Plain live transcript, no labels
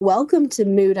Welcome to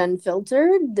Mood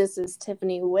Unfiltered. This is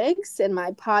Tiffany Wiggs and my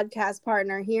podcast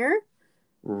partner here.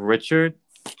 Richard,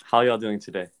 how y'all doing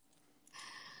today?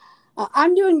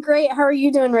 I'm doing great. How are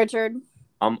you doing, Richard?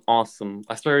 I'm awesome.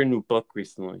 I started a new book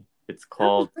recently. It's Oh,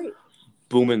 called great.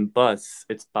 Boom and Bust.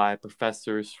 It's by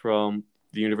professors from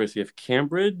the University of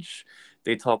Cambridge.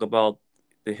 They talk about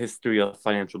the history of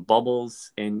financial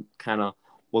bubbles and kind of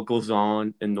what goes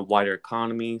on in the wider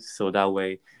economy. So that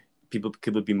way people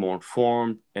could be more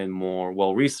informed and more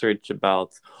well researched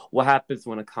about what happens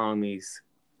when economies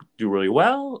do really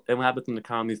well and what happens when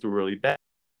economies do really bad.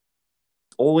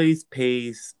 Always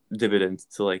pays dividends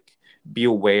to be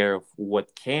aware of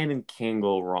what can and can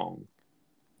go wrong.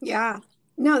 Yeah.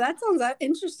 No, that sounds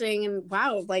interesting. And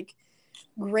wow,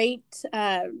 great,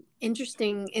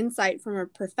 interesting insight from a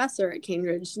professor at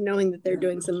Cambridge, knowing that they're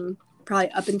doing some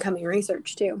probably up and coming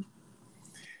research too.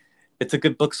 It's a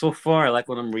good book so far. I like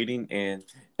what I'm reading, and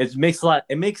it makes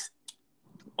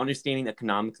understanding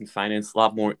economics and finance a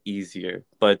lot more easier.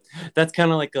 But that's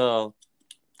kind of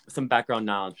some background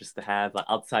knowledge just to have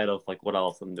outside of what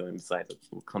else I'm doing besides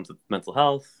what comes with mental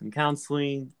health and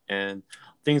counseling and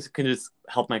things that can just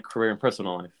help my career and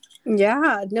personal life.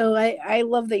 Yeah. No, I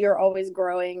love that you're always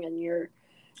growing and you're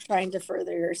trying to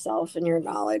further yourself and your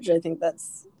knowledge. I think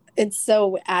it's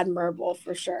so admirable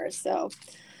for sure. So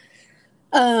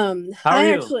How are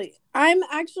you?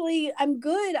 I'm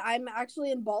good. I'm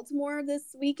actually in Baltimore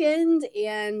this weekend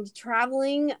and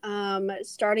traveling,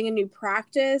 starting a new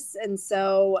practice. And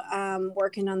so,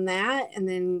 working on that and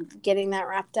then getting that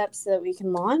wrapped up so that we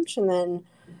can launch and then,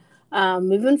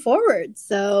 moving forward.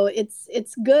 So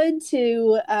it's good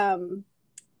to,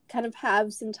 kind of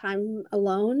have some time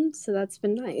alone. So that's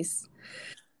been nice.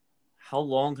 How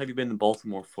long have you been in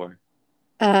Baltimore for?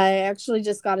 I actually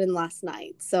just got in last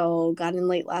night. So got in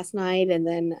late last night and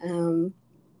then,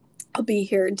 I'll be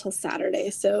here until Saturday,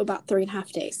 so about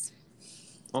 3.5 days.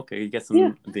 Okay, you get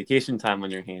Yeah. some vacation time on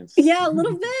your hands. Yeah, a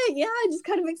little bit. Yeah, just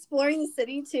kind of exploring the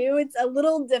city too. It's a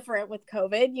little different with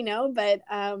COVID, but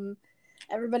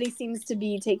everybody seems to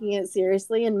be taking it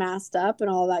seriously and masked up and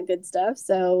all that good stuff.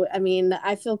 So, I mean,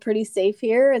 I feel pretty safe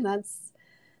here, and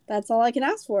that's all I can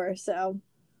ask for. So,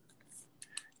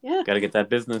 yeah. Got to get that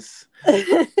business. For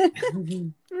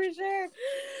sure.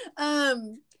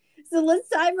 Um, so let's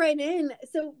dive right in.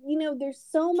 So, there's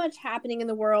so much happening in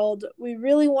the world. We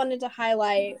really wanted to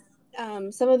highlight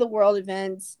some of the world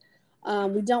events.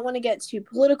 We don't want to get too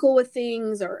political with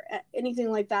things or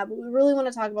anything like that, but we really want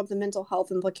to talk about the mental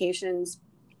health implications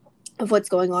of what's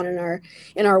going on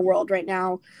in our world right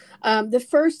now. The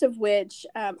first of which,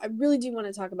 I really do want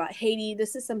to talk about Haiti.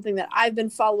 This is something that I've been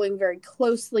following very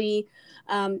closely.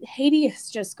 Haiti has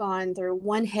just gone through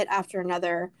one hit after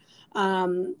another.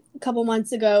 A couple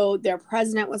months ago, their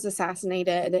president was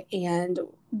assassinated, and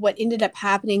what ended up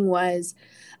happening was,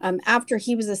 after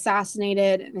he was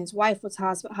assassinated and his wife was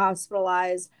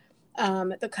hospitalized,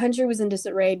 the country was in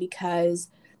disarray because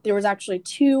there was actually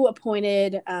two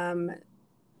appointed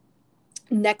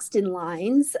next in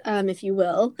lines, if you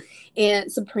will,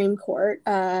 and Supreme Court,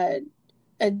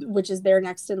 which is their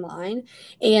next in line.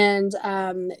 And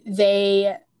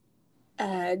they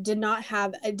did not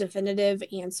have a definitive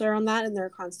answer on that in their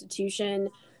constitution.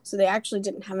 So they actually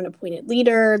didn't have an appointed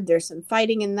leader. There's some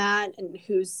fighting in that and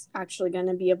who's actually going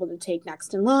to be able to take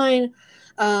next in line.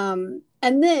 And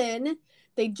then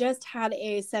they just had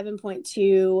a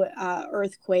 7.2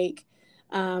 earthquake,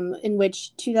 in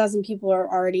which 2,000 people are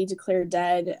already declared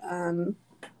dead.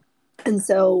 And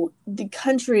so the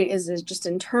country is just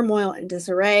in turmoil and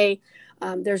disarray.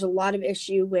 There's a lot of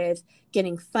issue with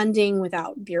getting funding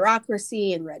without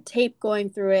bureaucracy and red tape going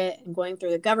through it and going through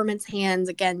the government's hands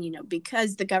again,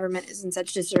 because the government is in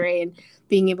such disarray and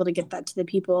being able to get that to the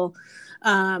people.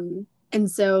 And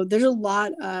so there's a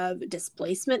lot of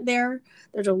displacement there.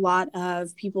 There's a lot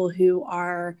of people who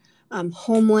are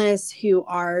homeless, who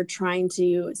are trying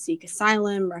to seek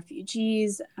asylum,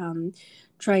 refugees,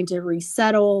 trying to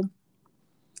resettle.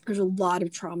 There's a lot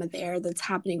of trauma there that's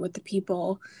happening with the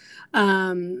people.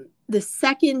 The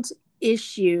second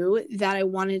issue that I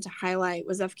wanted to highlight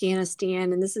was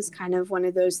Afghanistan. And this is kind of one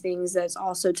of those things that's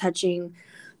also touching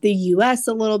the U.S.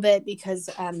 a little bit because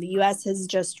the U.S. has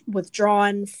just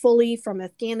withdrawn fully from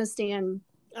Afghanistan.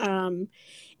 And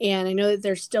I know that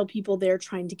there's still people there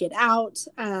trying to get out,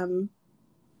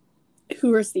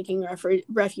 who are seeking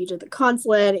refuge at the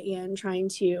consulate and trying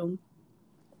to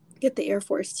get the Air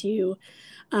Force to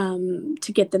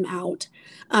get them out.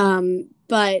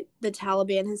 But the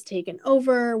Taliban has taken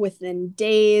over within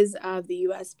days of the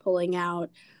U.S. pulling out.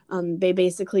 They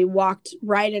basically walked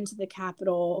right into the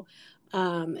Capitol,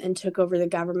 and took over the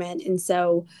government. And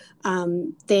so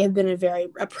they have been a very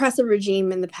oppressive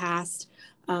regime in the past,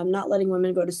 not letting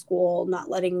women go to school, not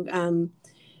letting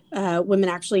women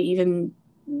actually even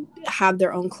have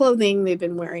their own clothing. They've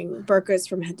been wearing burqas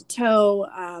from head to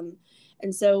toe.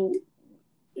 And so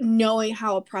knowing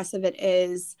how oppressive it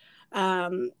is,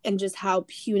 and just how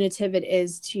punitive it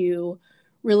is to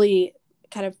really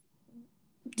kind of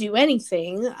do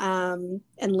anything, and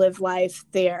live life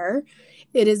there,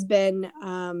 it has been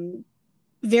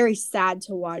very sad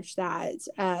to watch that.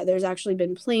 There's actually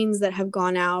been planes that have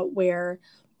gone out where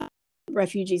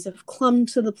refugees have clung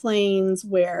to the planes,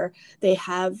 where they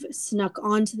have snuck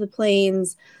onto the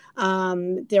planes.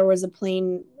 There was a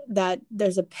plane that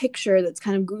there's a picture that's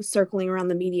kind of circling around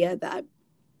the media that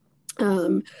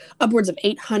upwards of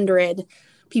 800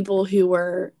 people who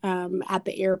were at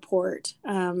the airport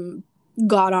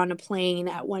got on a plane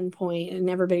at one point, and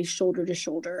everybody's shoulder to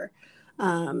shoulder,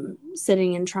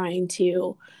 sitting and trying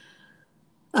to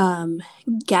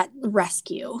get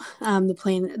rescue.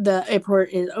 The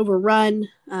airport is overrun.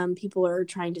 People are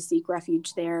trying to seek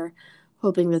refuge there,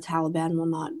 hoping the Taliban will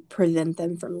not prevent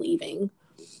them from leaving.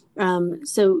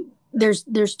 So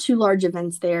there's two large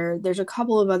events there. There's a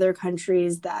couple of other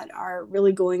countries that are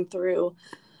really going through,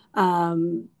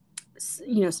 some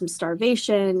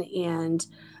starvation, and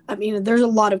there's a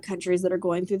lot of countries that are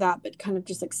going through that, but kind of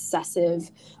just excessive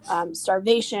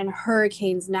starvation,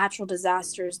 hurricanes, natural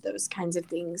disasters, those kinds of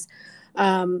things.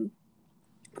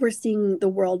 We're seeing the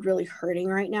world really hurting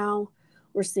right now.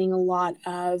 We're seeing a lot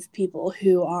of people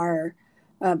who are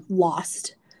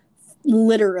lost,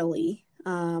 literally,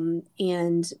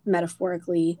 and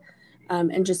metaphorically,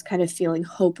 and just kind of feeling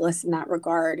hopeless in that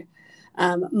regard.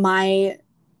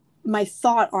 My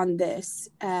thought on this,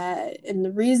 and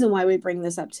the reason why we bring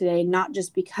this up today, not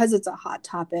just because it's a hot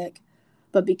topic,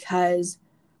 but because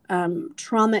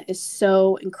trauma is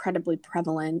so incredibly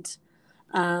prevalent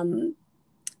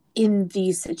in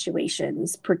these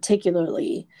situations,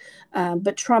 particularly.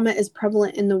 But trauma is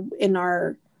prevalent in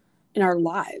our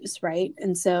lives, right?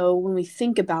 And so when we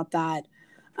think about that,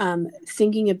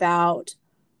 thinking about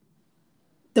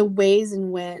the ways in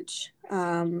which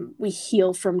we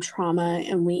heal from trauma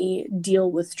and we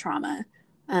deal with trauma.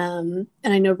 And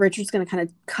I know Richard's going to kind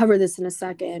of cover this in a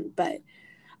second, but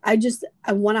I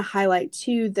want to highlight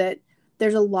too that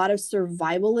there's a lot of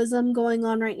survivalism going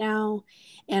on right now.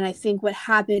 And I think what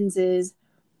happens is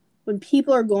when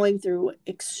people are going through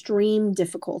extreme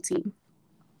difficulty,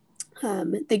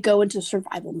 they go into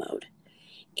survival mode,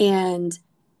 and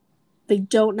they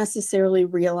don't necessarily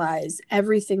realize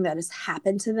everything that has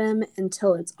happened to them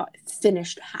until it's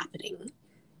finished happening.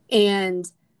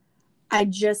 And I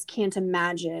just can't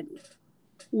imagine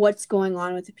what's going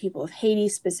on with the people of Haiti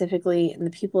specifically and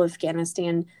the people of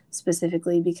Afghanistan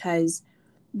specifically, because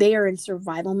they are in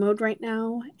survival mode right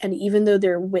now. And even though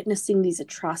they're witnessing these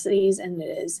atrocities and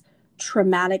it is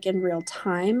traumatic in real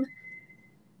time,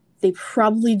 they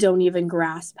probably don't even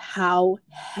grasp how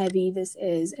heavy this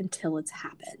is until it's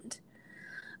happened.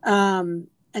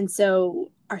 And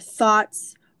so our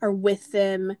thoughts are with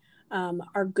them,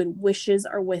 our good wishes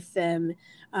are with them,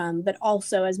 but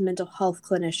also as mental health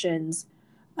clinicians,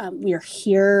 we are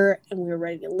here and we're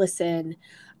ready to listen.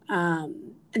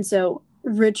 And so,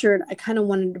 Richard, I kind of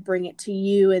wanted to bring it to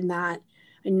you in that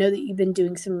I know that you've been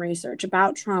doing some research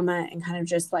about trauma and kind of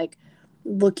just like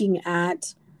looking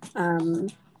at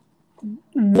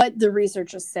what the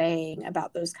research is saying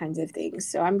about those kinds of things.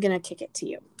 So I'm going to kick it to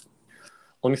you.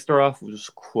 Let me start off with this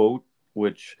quote,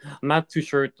 which I'm not too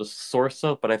sure the source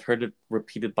of, but I've heard it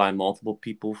repeated by multiple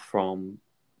people from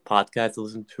podcasts I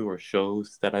listen to or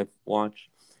shows that I've watched.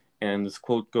 And this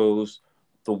quote goes,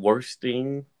 "The worst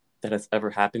thing that has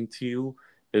ever happened to you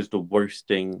is the worst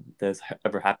thing that has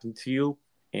ever happened to you."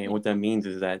 And what that means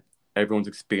is that everyone's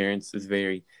experience is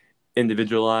very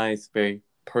individualized, very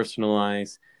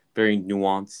personalized, very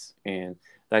nuanced, and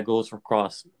that goes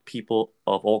across people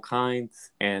of all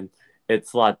kinds. And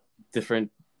it's a lot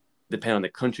different depending on the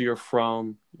country you're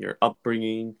from, your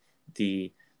upbringing,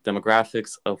 the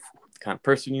demographics of the kind of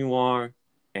person you are,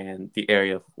 and the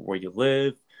area where you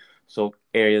live. So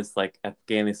areas like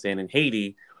Afghanistan and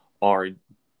Haiti are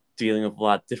dealing with a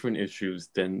lot different issues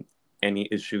than any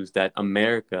issues that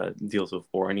America deals with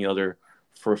or any other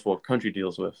first world country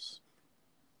deals with.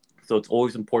 So it's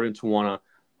always important to want to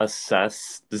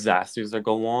assess disasters that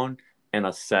go on and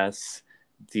assess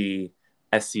the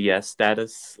SES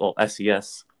status, or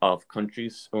SES of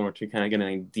countries in order to kind of get an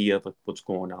idea of what's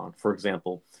going on. For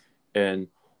example, in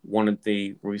one of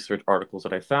the research articles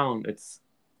that I found, it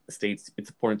states it's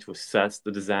important to assess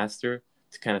the disaster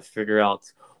to kind of figure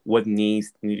out what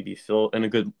needs need to be filled, and a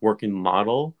good working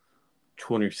model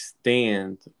to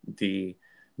understand the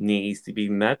needs to be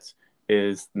met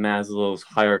is Maslow's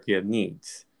hierarchy of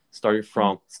needs,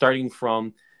 starting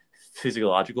from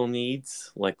physiological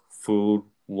needs like food,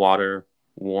 water,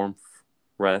 warmth,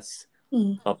 rest,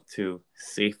 up to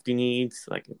safety needs,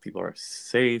 like if people are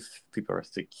safe, people are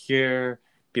secure,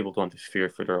 people don't have to fear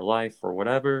for their life or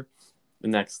whatever. The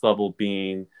next level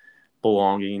being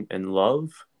belonging and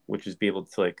love, which is be able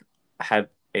to like have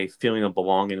a feeling of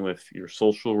belonging with your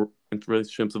social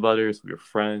relationships with others, with your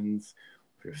friends,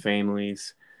 with your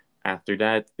families. After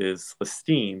that is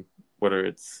esteem, whether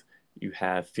it's you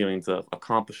have feelings of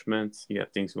accomplishments, you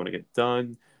have things you want to get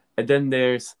done. And then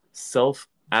there's self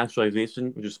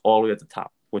actualization, which is all the way at the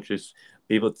top, which is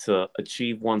be able to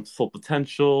achieve one's full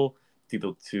potential, be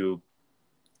able to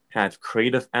have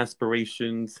creative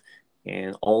aspirations,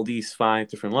 and all these five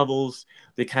different levels,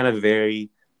 they kind of vary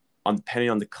on depending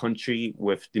on the country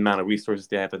with the amount of resources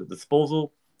they have at the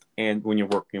disposal. And when you're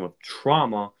working with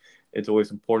trauma, it's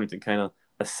always important to kind of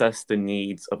assess the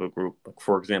needs of a group. Like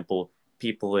for example,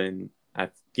 people in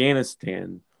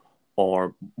Afghanistan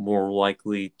are more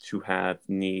likely to have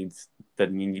needs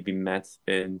that need to be met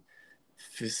in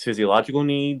physiological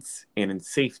needs and in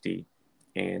safety.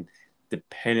 And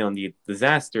depending on the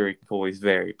disaster, it can always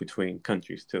vary between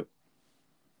countries too.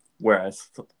 Whereas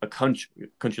a country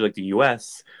like the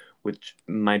US, which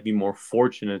might be more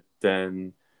fortunate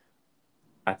than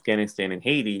Afghanistan and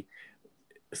Haiti,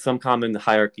 some common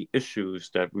hierarchy issues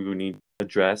that we would need to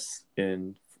address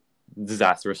in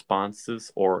disaster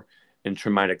responses or in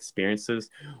traumatic experiences,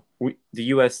 the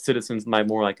U.S. citizens might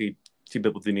more likely to be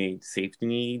able to need safety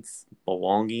needs,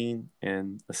 belonging,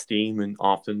 and esteem, and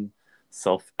often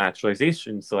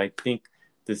self-actualization. So I think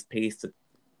this pays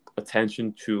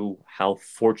attention to how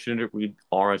fortunate we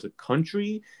are as a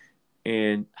country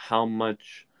and how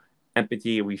much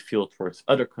empathy we feel towards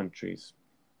other countries.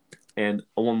 And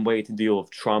one way to deal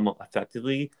with trauma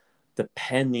effectively,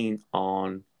 depending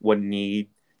on what needs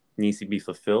to be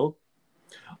fulfilled,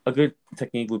 a good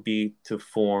technique would be to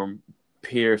form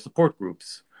peer support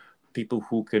groups. People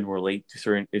who can relate to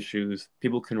certain issues,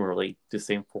 people who can relate to the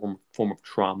same form of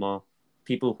trauma,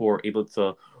 people who are able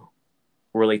to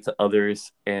relate to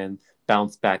others and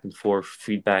bounce back and forth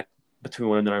feedback between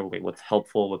one another. Wait, what's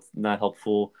helpful, what's not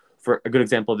helpful. For a good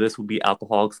example of this would be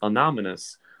Alcoholics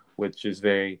Anonymous, which is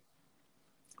very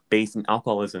based in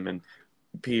alcoholism, and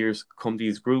peers come to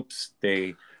these groups.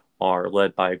 They are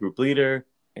led by a group leader,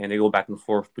 and they go back and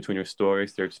forth between their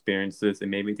stories, their experiences,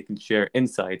 and maybe they can share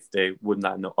insights they would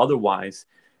not know otherwise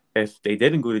if they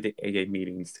didn't go to the AA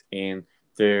meetings. And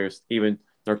there's even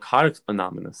Narcotics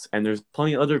Anonymous, and there's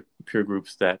plenty of other peer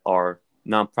groups that are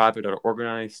nonprofit or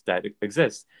organized that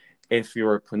exist. If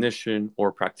you're a clinician or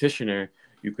a practitioner,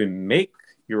 you can make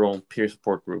your own peer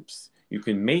support groups. You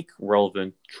can make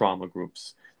relevant trauma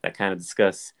groups that kind of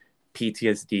discuss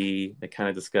PTSD, that kind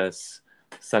of discuss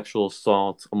sexual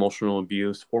assault, emotional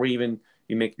abuse, or even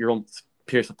you make your own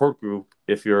peer support group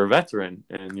if you're a veteran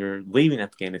and you're leaving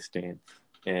Afghanistan.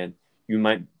 And you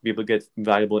might be able to get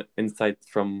valuable insights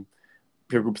from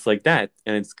peer groups like that.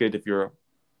 And it's good if you're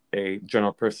a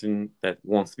general person that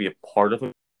wants to be a part of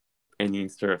it and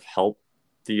needs sort of help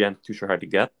that you're not too sure how to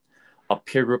get. A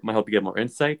peer group might help you get more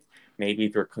insight. Maybe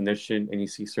if you're a clinician and you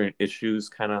see certain issues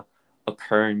kind of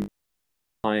occur in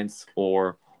clients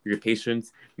or your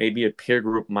patients, maybe a peer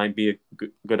group might be a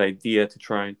good idea to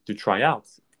try out.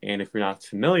 And if you're not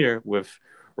familiar with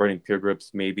running peer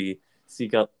groups, maybe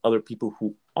seek out other people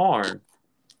who are,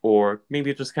 or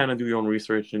maybe just kind of do your own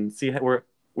research and see where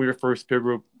your first peer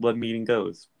group led meeting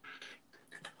goes.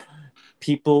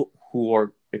 People who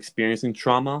are experiencing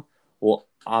trauma will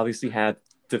obviously have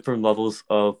different levels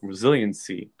of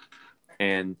resiliency,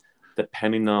 and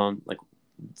depending on like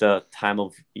the time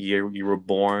of year you were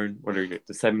born, whether you're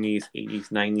the 70s, 80s,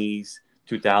 90s,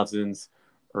 2000s,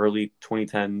 early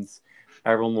 2010s,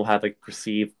 everyone will have like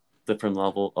perceived different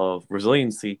level of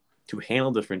resiliency to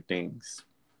handle different things.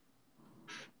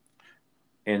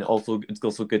 And also, it's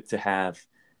also good to have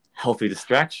healthy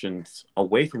distractions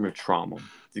away from your trauma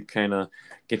to kind of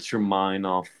get your mind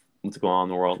off what's going on in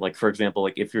the world. Like, for example,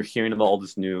 like if you're hearing about all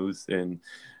this news in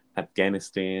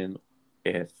Afghanistan,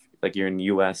 if like you're in the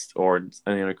US or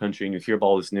any other country and you hear about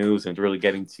all this news and it's really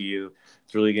getting to you,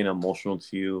 it's really getting emotional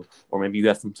to you, or maybe you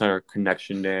have some sort of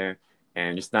connection there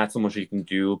and just not so much you can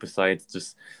do besides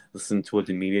just listen to what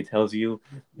the media tells you,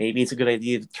 maybe it's a good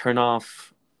idea to turn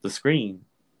off the screen.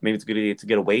 Maybe it's a good idea to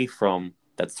get away from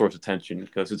that source of tension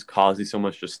because it's causing so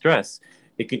much distress.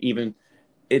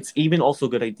 It's even also a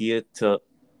good idea to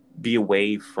be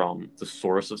away from the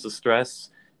source of the stress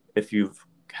if you've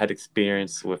had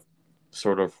experience with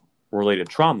sort of related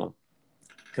trauma.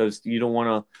 because you don't want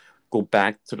to go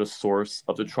back to the source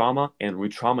of the trauma and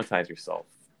re-traumatize yourself.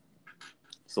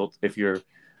 So if you're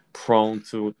prone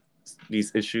to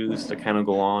these issues that kind of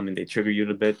go on and they trigger you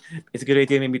a bit, it's a good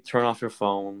idea maybe turn off your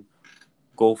phone,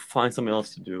 go find something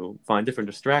else to do, find a different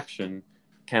distraction,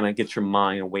 kind of get your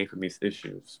mind away from these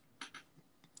issues.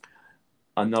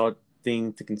 Another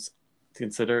thing to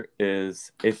consider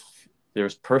is if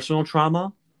there's personal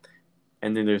trauma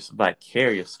and then there's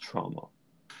vicarious trauma.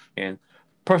 And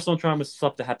personal trauma is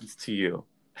stuff that happens to you.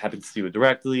 Happens to you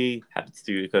directly, happens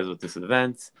to you because of this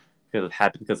event, because it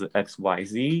happened because of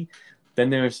XYZ. Then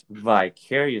there's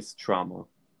vicarious trauma.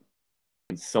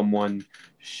 When someone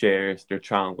shares their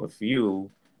trauma with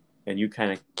you and you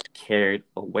kind of carry it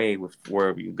away with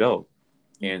wherever you go.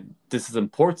 And this is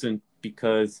important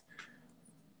because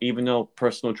even though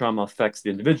personal trauma affects the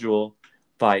individual,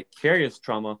 vicarious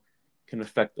trauma can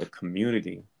affect a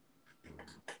community.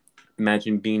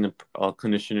 Imagine being a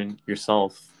clinician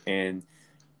yourself and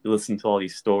you listen to all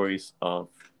these stories of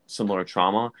similar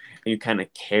trauma and you kind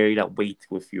of carry that weight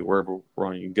with you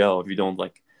wherever you go. If you don't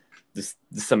like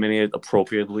disseminate it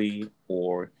appropriately,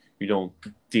 or you don't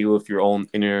deal with your own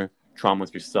inner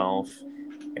traumas yourself,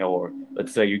 or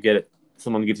let's say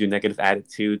someone gives you a negative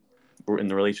attitude in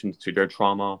relation to their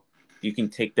trauma, you can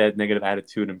take that negative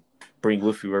attitude and bring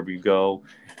with you wherever you go,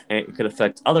 and it could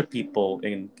affect other people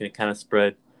and can kind of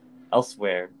spread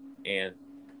elsewhere. And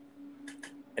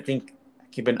I think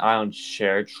keep an eye on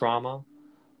shared trauma,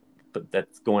 but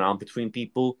that's going on between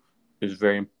people is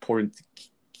very important to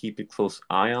keep a close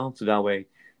eye on. So that way,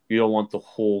 you don't want the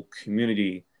whole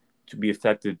community to be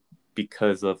affected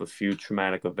because of a few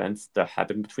traumatic events that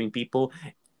happen between people.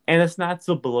 And it's not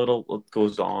to belittle what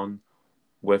goes on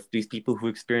with these people who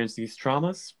experience these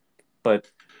traumas,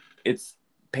 but it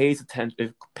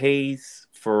pays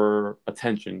for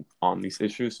attention on these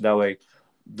issues. So that way,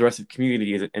 the rest of the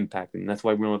community isn't impacted. And that's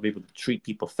why we want to be able to treat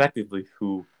people effectively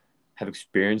who have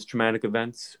experienced traumatic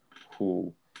events,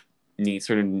 who need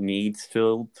certain needs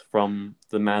filled from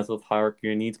the Maslow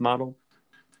hierarchy of needs model,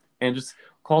 and just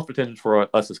calls for attention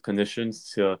for us as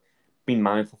clinicians to be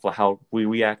mindful for how we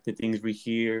react to things we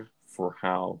hear, for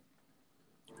how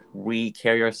we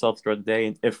carry ourselves throughout the day,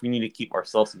 and if we need to keep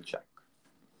ourselves in check.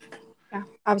 Yeah,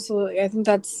 absolutely. I think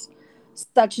that's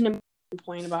such an important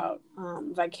point about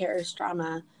vicarious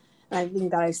trauma. And I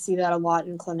think that I see that a lot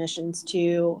in clinicians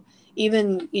too,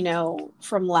 even,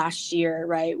 from last year,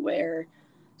 right, where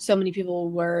so many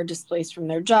people were displaced from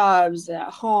their jobs at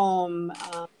home.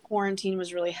 Quarantine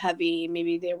was really heavy.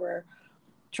 Maybe they were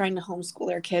trying to homeschool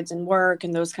their kids and work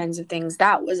and those kinds of things.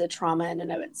 That was a trauma in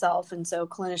and of itself. And so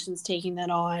clinicians taking that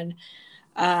on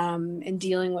and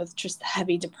dealing with just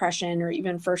heavy depression, or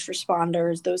even first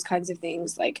responders, those kinds of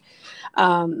things,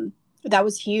 that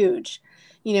was huge.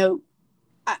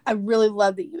 I really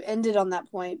love that you ended on that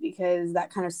point, because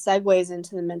that kind of segues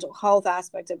into the mental health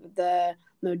aspect of the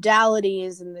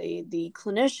modalities and the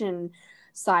clinician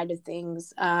side of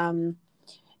things.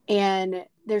 And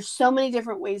there's so many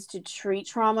different ways to treat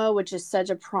trauma, which is such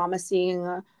a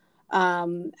promising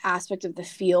aspect of the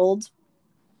field.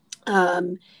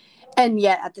 And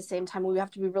yet at the same time, we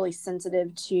have to be really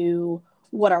sensitive to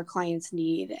what our clients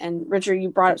need. And Richard, you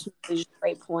brought up some really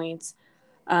great points.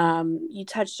 You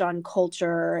touched on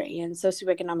culture and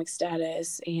socioeconomic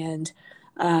status, and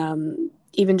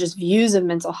even just views of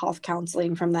mental health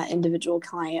counseling from that individual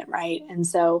client, right? And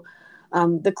so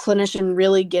the clinician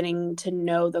really getting to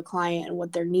know the client and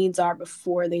what their needs are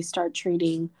before they start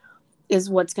treating is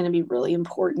what's going to be really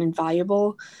important and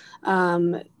valuable.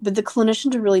 But the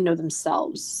clinician to really know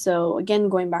themselves. So again,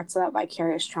 going back to that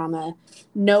vicarious trauma,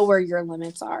 know where your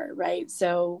limits are, right?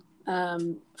 So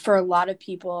for a lot of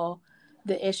people,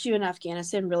 the issue in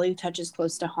Afghanistan really touches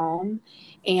close to home.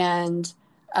 And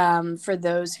for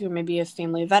those who maybe have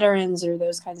family veterans or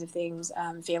those kinds of things,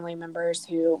 family members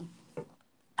who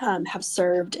have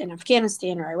served in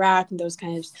Afghanistan or Iraq and those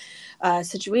kinds of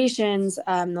situations,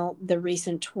 the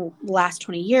recent last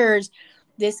 20 years,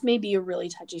 this may be a really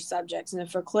touchy subject.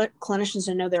 And for clinicians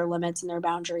to know their limits and their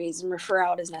boundaries and refer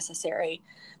out as necessary,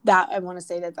 that I want to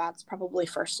say that that's probably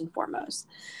first and foremost.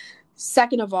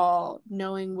 Second of all,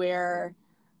 knowing where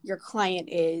your client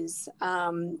is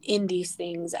in these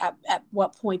things, at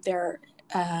what point they're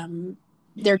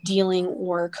dealing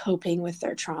or coping with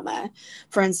their trauma.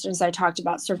 For instance, I talked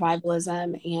about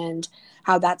survivalism and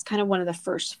how that's kind of one of the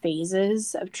first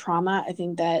phases of trauma. I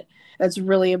think that that's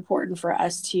really important for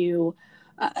us to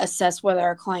assess whether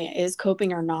our client is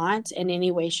coping or not in any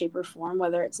way, shape, or form,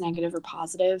 whether it's negative or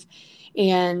positive.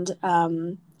 And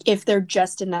if they're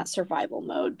just in that survival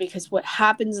mode, because what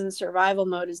happens in survival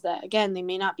mode is that, again, they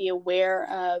may not be aware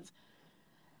of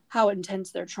how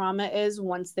intense their trauma is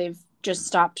once they've just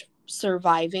stopped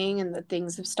surviving and the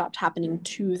things have stopped happening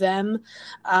to them.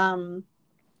 And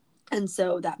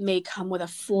so that may come with a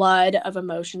flood of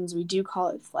emotions. We do call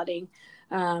it flooding,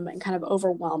 and kind of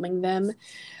overwhelming them.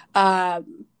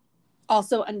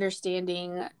 Also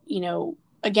understanding,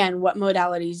 again, what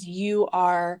modalities you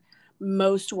are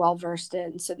most well versed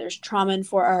in. So there's trauma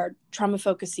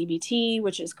focused CBT,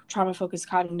 which is trauma focused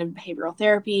cognitive behavioral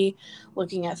therapy,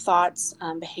 looking at thoughts,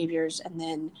 behaviors, and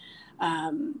then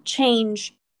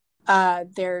change.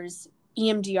 There's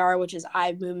EMDR, which is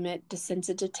eye movement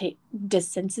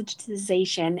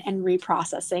desensitization and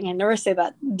reprocessing. I never say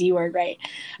that D word right.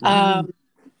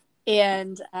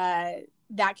 And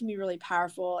that can be really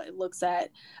powerful. It looks at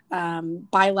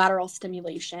bilateral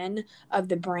stimulation of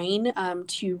the brain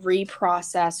to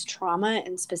reprocess trauma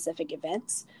and specific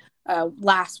events.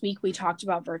 Last week, we talked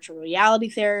about virtual reality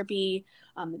therapy.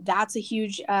 That's a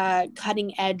huge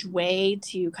cutting edge way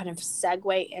to kind of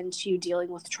segue into dealing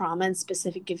with trauma and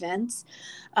specific events.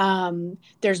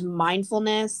 There's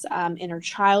mindfulness, inner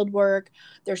child work.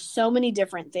 There's so many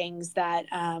different things that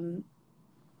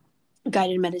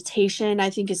guided meditation, I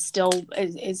think, is still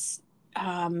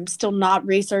not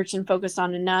researched and focused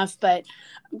on enough, but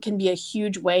can be a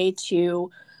huge way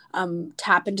to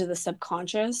tap into the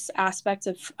subconscious aspects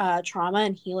of trauma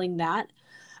and healing that.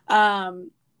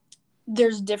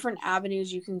 There's different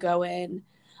avenues you can go in.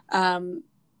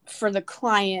 For the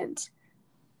client,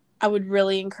 I would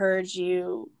really encourage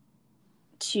you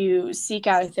to seek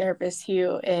out a therapist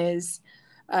who is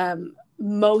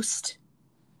most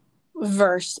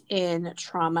versed in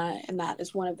trauma, and that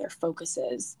is one of their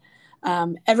focuses.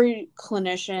 Every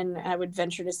clinician, I would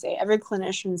venture to say, every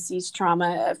clinician sees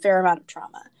trauma, a fair amount of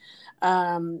trauma.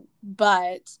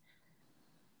 But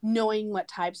knowing what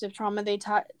types of trauma they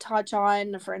touch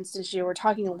on, for instance, you were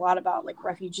talking a lot about like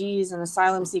refugees and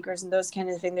asylum seekers and those kind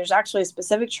of things. There's actually a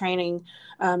specific training.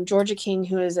 Georgia King,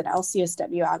 who is an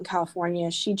LCSW out in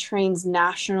California, she trains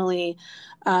nationally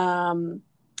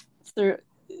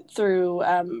through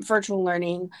virtual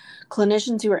learning,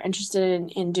 clinicians who are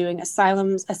interested in doing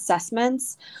asylum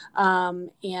assessments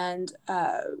and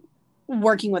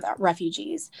working with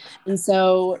refugees. And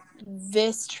so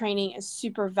this training is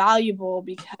super valuable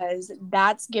because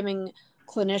that's giving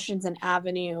clinicians an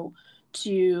avenue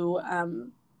to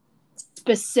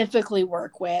specifically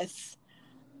work with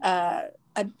a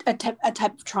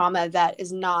type of trauma that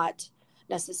is not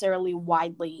necessarily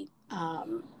widely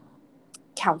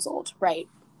counseled, right?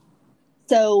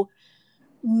 So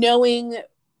knowing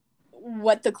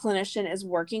what the clinician is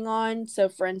working on. So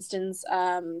for instance,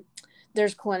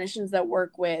 there's clinicians that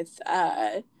work with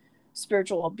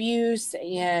spiritual abuse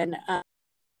and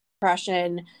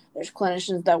depression. There's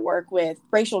clinicians that work with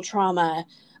racial trauma.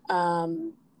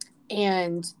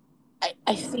 And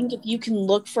I think if you can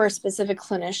look for a specific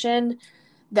clinician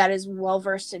that is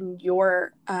well-versed in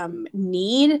your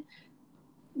need,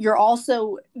 you're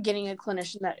also getting a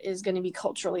clinician that is going to be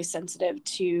culturally sensitive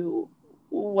to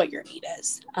what your need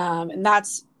is. And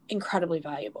that's incredibly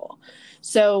valuable.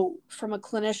 So from a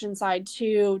clinician side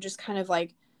too, just kind of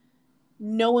like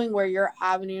knowing where your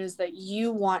avenues that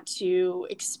you want to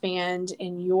expand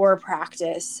in your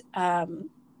practice, and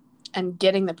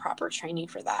getting the proper training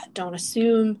for that. Don't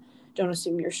assume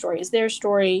your story is their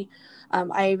story.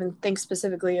 I even think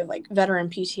specifically of like veteran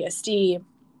PTSD.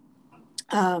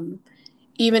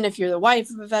 Even if you're the wife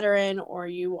of a veteran or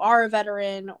you are a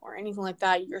veteran or anything like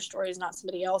that, your story is not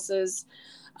somebody else's,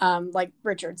 like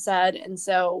Richard said. And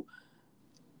so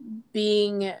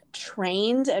being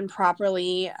trained and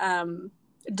properly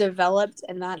developed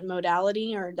in that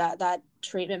modality or that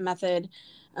treatment method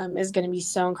is going to be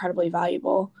so incredibly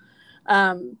valuable.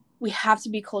 We have to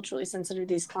be culturally sensitive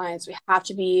to these clients. We have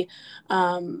to be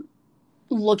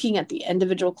looking at the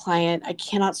individual client. I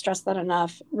cannot stress that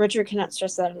enough. Richard cannot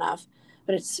stress that enough.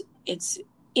 But it's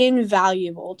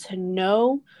invaluable to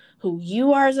know who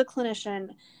you are as a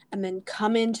clinician and then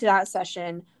come into that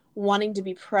session wanting to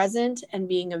be present and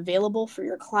being available for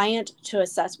your client to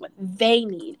assess what they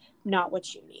need, not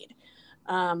what you need.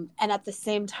 And at the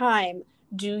same time,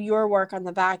 do your work on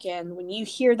the back end when you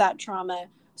hear that trauma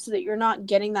so that you're not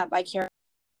getting that vicarious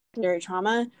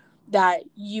trauma, that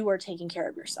you are taking care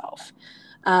of yourself.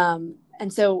 And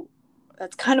so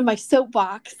that's kind of my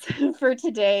soapbox for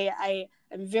today. I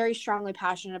am very strongly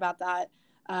passionate about that.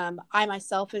 I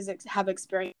myself have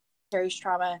experienced vicarious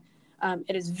trauma.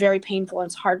 It is very painful and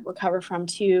it's hard to recover from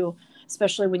too,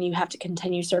 especially when you have to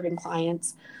continue serving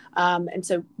clients. And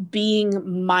so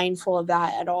being mindful of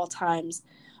that at all times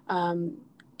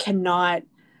cannot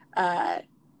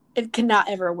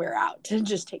ever wear out. To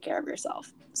just take care of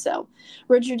yourself. So,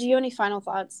 Richard, do you have any final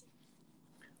thoughts?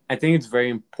 I think it's very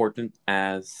important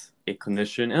as a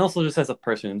clinician and also just as a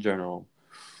person in general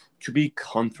to be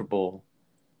comfortable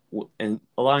and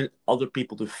allowing other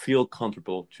people to feel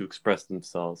comfortable to express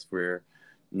themselves. We're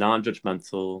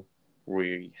non-judgmental.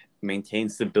 We maintain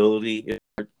stability in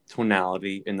our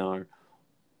tonality, in our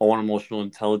own emotional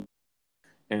intelligence,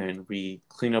 and we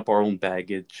clean up our own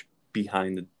baggage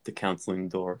behind the counseling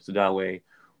door. So that way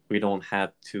we don't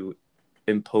have to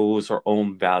impose our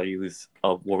own values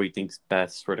of what we think is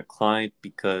best for the client,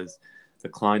 because the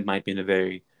client might be in a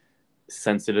very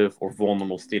sensitive or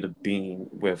vulnerable state of being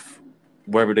with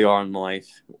wherever they are in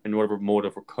life and whatever mode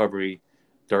of recovery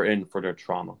they're in for their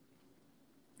trauma.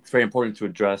 It's very important to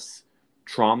address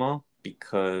trauma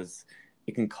because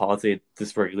it can cause a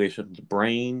dysregulation of the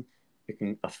brain. It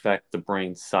can affect the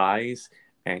brain size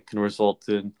and can result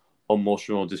in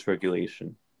emotional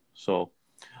dysregulation. So,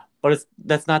 but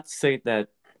that's not to say that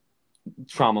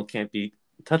trauma can't be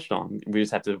touched on. We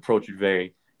just have to approach it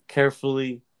very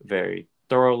carefully, very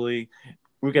thoroughly.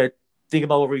 We got to think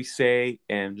about what we say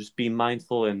and just be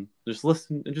mindful and just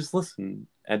listen and just listen.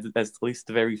 That's at least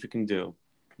the very least we can do.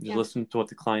 Just listen to what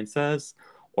the client says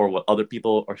or what other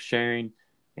people are sharing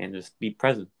and just be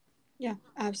present. Yeah,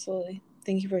 absolutely.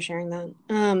 Thank you for sharing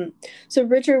that. So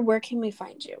Richard, where can we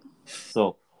find you?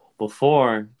 So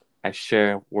before I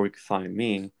share where you can find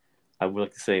me, I would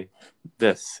like to say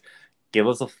this. Give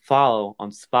us a follow on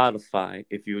Spotify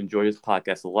if you enjoy this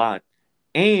podcast a lot.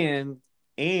 And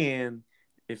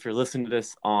if you're listening to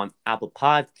this on Apple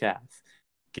Podcasts,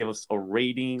 give us a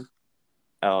rating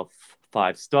of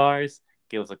 5 stars.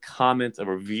 Give us a comment, a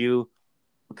review,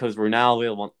 because we're now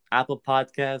available on Apple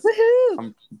Podcasts.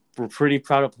 We're pretty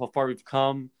proud of how far we've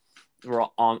come. We're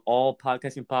on all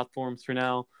podcasting platforms for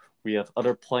now. We have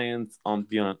other plans on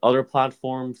being on other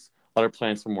platforms, other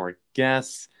plans for more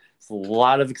guests. There's a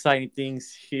lot of exciting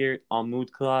things here on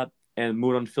Mood Collab and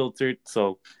Mood Unfiltered,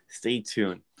 so stay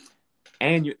tuned.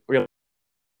 And you're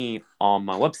me on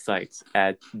my website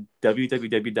at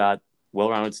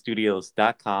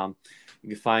www.wellroundedstudios.com. You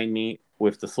can find me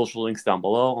with the social links down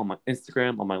below on my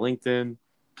Instagram, on my LinkedIn.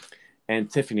 And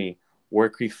Tiffany, where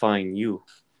can we find you?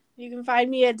 You can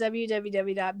find me at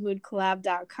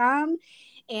www.moodcollab.com.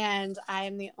 And I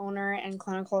am the owner and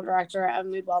clinical director of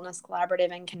Mood Wellness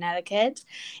Collaborative in Connecticut.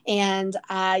 And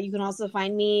you can also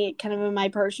find me kind of in my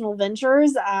personal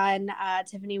ventures on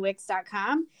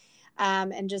TiffanyWicks.com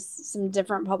and just some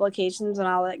different publications and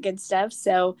all that good stuff.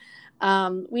 So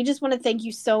we just want to thank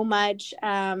you so much.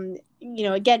 Again,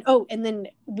 and then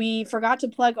we forgot to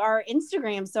plug our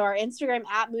Instagram. So our Instagram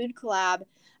at Mood Collab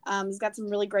has got some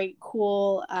really great,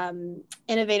 cool,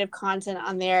 innovative content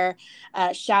on there.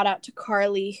 Shout out to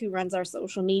Carly, who runs our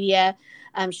social media.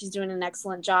 She's doing an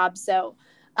excellent job. So,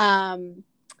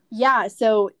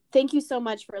 so thank you so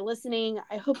much for listening.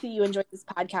 I hope that you enjoyed this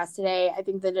podcast today. I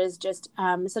think that it is just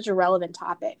such a relevant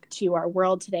topic to our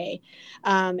world today.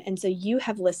 And so you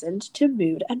have listened to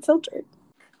Mood Unfiltered.